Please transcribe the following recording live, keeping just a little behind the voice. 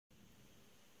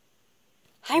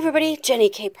Hi everybody, Jenny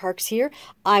K. Parks here.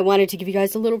 I wanted to give you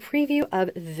guys a little preview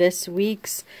of this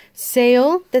week's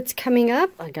sale that's coming up.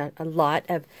 I got a lot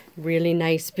of really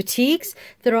nice boutiques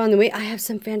that are on the way. I have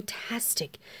some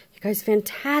fantastic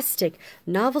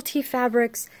novelty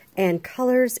fabrics and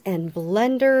colors and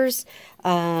blenders.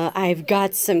 I've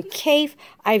got some Kaffe.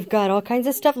 I've got all kinds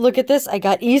of stuff. Look at this. I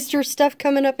got Easter stuff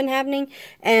coming up and happening.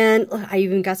 And I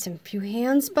even got some few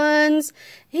handsbuns.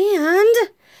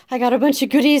 And I got a bunch of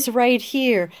goodies right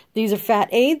here. These are fat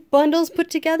eighth bundles put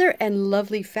together and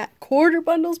lovely fat quarter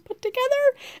bundles put together.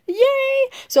 Yay!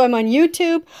 So I'm on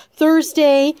YouTube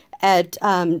Thursday at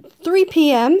 3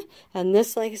 p.m. And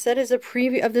this, like I said, is a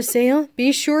preview of the sale.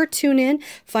 Be sure to tune in,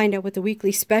 find out what the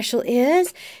weekly special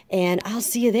is, and I'll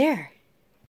see you there.